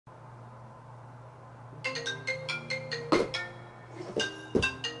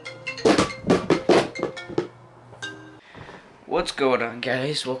What's going on,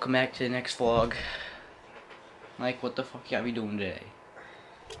 guys? Welcome back to the next vlog. Like, what the fuck y'all be doing today?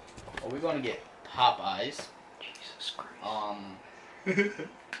 Well, we're gonna get Popeyes. Jesus Christ.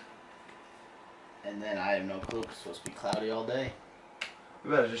 And then I have no clue. It's supposed to be cloudy all day.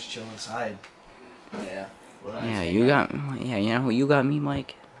 We better just chill inside. Yeah. Yeah, you got. Yeah, you know who you got me,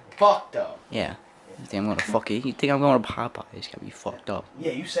 Mike? Fucked up. Yeah. You think I'm gonna fuck you? You think I'm going to Popeyes? You got me fucked up.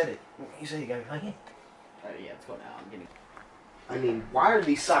 Yeah, you said it. You said you got me fucking. Yeah, let's go now. I'm getting. I mean, why are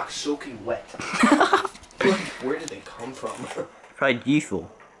these socks soaking wet? Where did they come from? Probably diesel.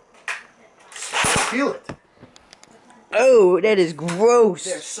 Feel it. Oh, that is gross.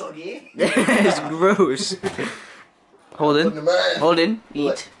 They're soggy. That is gross. Hold in. Hold in. Eat.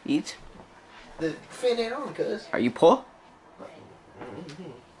 What? Eat. The fan ain't on, cuz. Are you poor?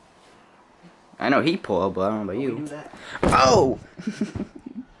 I know he poor, but I don't know about you. Oh!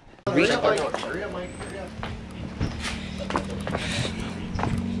 Hurry up, Mike. Hurry up, Mike. Hurry up.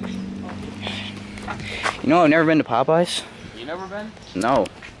 You know, I've never been to Popeyes. You never been? No.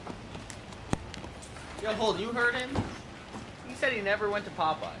 Yo, hold. You heard him? He said he never went to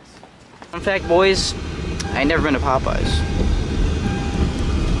Popeyes. Fun fact, boys, I ain't never been to Popeyes.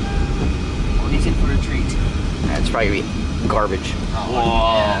 Well, he's in for a treat. That's probably garbage.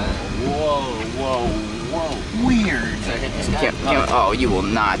 Whoa. Whoa. Whoa. Whoa. Weird. So I hit this guy? Oh, you will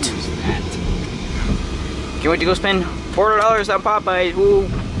not. Who's that? Can't wait to go spend $400 on Popeyes. Woo!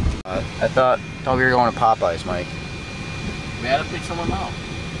 I thought we were going to Popeyes, Mike. We had to pick someone out.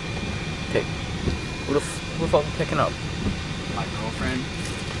 Pick. Who the fuck are picking up? My girlfriend.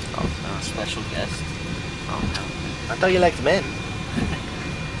 Oh, no. Special guest. Oh, no. I thought you liked men.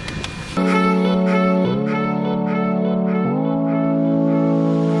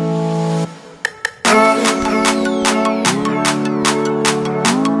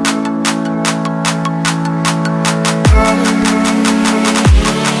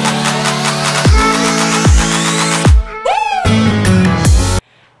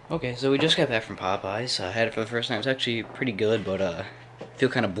 Okay, so we just got back from Popeyes. I had it for the first time. It's actually pretty good, but I feel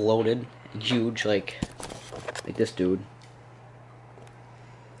kind of bloated and huge, like this dude.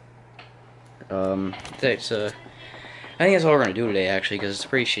 I think that's all we're gonna do today, actually, because it's a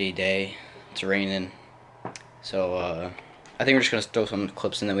pretty shitty day. It's raining, so I think we're just gonna throw some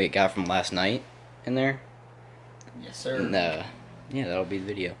clips in that we got from last night in there. Yes, sir. And yeah, that'll be the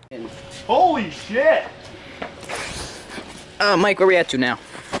video. Holy shit! Mike, where we at to now?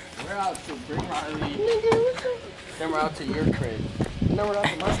 We're out to Bring Harley. Then we're out to your crib. No, we're out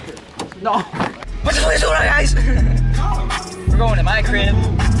to my crib. No. What's going on, guys? We're going to my crib.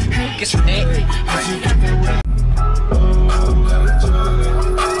 Get some dick.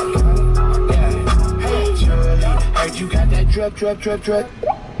 Heard you got that drip, drip, drip, drip.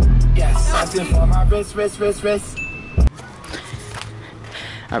 Yes, something for my wrist, wrist, wrist, wrist.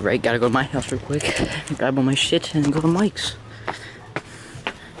 Alright, gotta go to my house real quick. Grab all my shit and go to Mike's.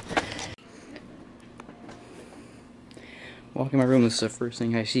 Walk in my room, this is the first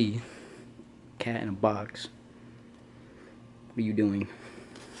thing I see. Cat in a box. What are you doing?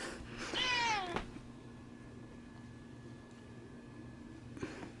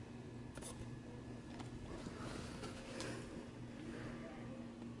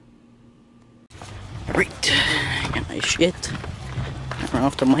 Alright, got my shit. Run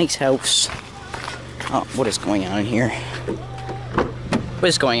off to Mike's house. Oh, what is going on in here? What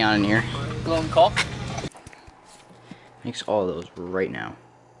is going on in here? Glowing call? Makes all of those right now.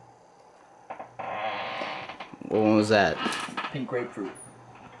 What one was that? Pink grapefruit.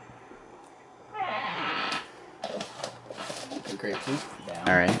 Pink grapefruit. Down.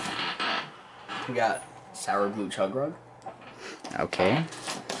 Alright. We got sour blue chug rug. Okay.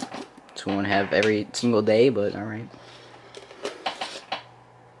 It's one have every single day, but alright.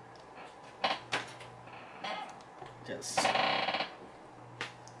 Just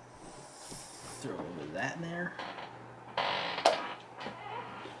throw a little bit of that in there.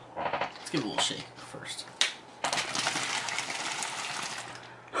 Let's give it a little shake first.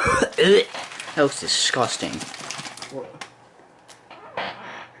 That looks disgusting.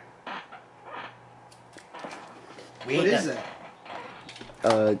 What is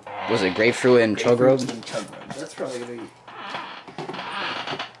that? Was it grapefruit and chug rub? That's probably gonna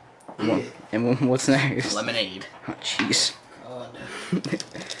be. And what's next? Lemonade. Oh, jeez.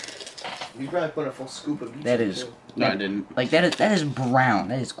 You probably put a full scoop of each. That is. No, I didn't. Like, that is brown.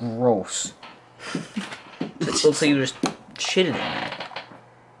 That is gross. It looks like you just shitted in that.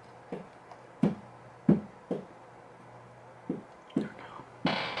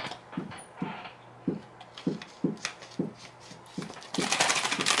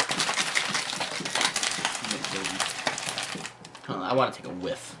 want to take a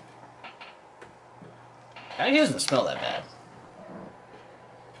whiff. It doesn't smell that bad.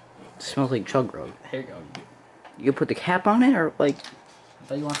 It smells like chug rug. Here you go. You put the cap on it, or like? I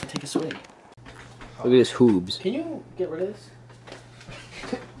thought you wanted to take a swig. Look at this hoobs. Can you get rid of this?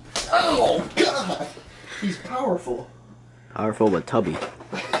 Oh God! He's powerful. Powerful but tubby.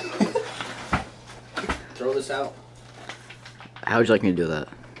 Throw this out. How would you like me to do that?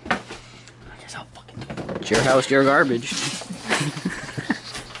 I guess I'll fucking do it. It's your house, your garbage.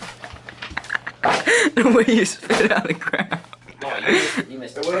 The way you spit it on the ground. Oh, you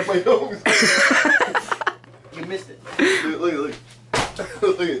missed it. It went up my nose. You missed it. Look, look.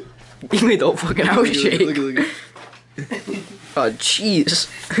 Look at it. You made the whole fucking house shake. Look at Oh, jeez.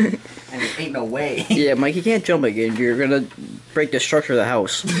 And ain't no way. Yeah, Mike, you can't jump again. You're gonna break the structure of the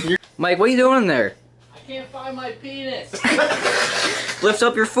house. Mike, what are you doing in there? I can't find my penis. Lift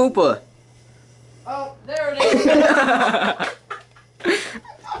up your fupa. Oh, there it is.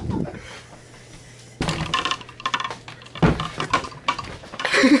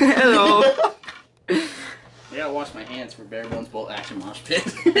 Hello. I gotta wash my hands for Bare Bones Bolt Action Mosh Pit.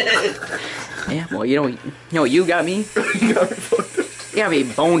 Yeah, well, you know what you got me? You got me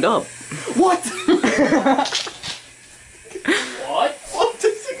boned up. What? What? What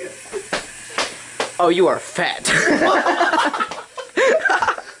is it? Oh, you are fat.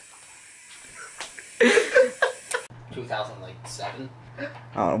 2007.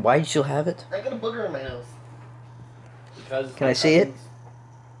 Why do you still have it? I got a booger in my nose. Because Can I see it?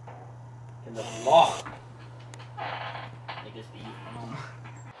 In the law. Niggas be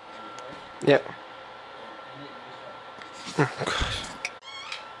Yep.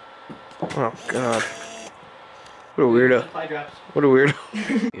 Oh God. What a weirdo. Pie drops. What a weirdo.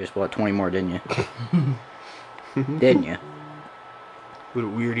 You just bought 20 more, didn't you? Didn't you? What a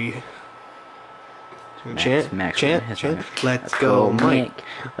weirdy. Max, Chant, Max, chant, Max, chant. Max. Let's go, Mike.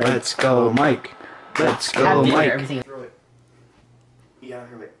 Let's go, Mike. Let's go, Mike. Everything. Throw it. Yeah,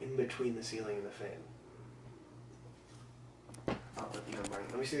 like in between the ceiling and the fan. Oh,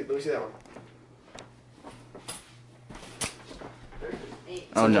 let me see that one.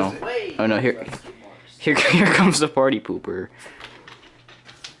 Oh no. Oh no, here comes the party pooper.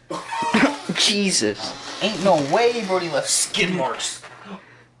 Jesus. Ain't no way Brody left skid marks.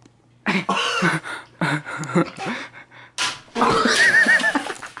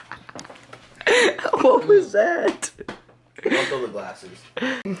 What was that? Don't throw the glasses.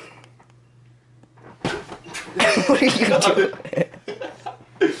 What are you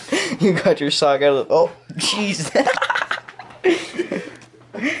doing? You got your sock out of the... Oh, jeez.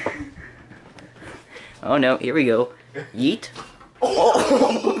 Oh no, here we go. Yeet.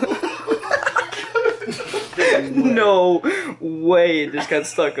 Oh. No way it just got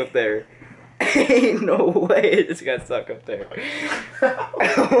stuck up there. Ain't no way it just got stuck up there.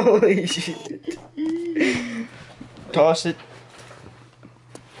 Holy shit. Toss it.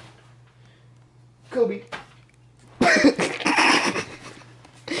 Kobe. What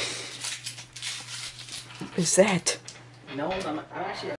is that? No, I'm actually.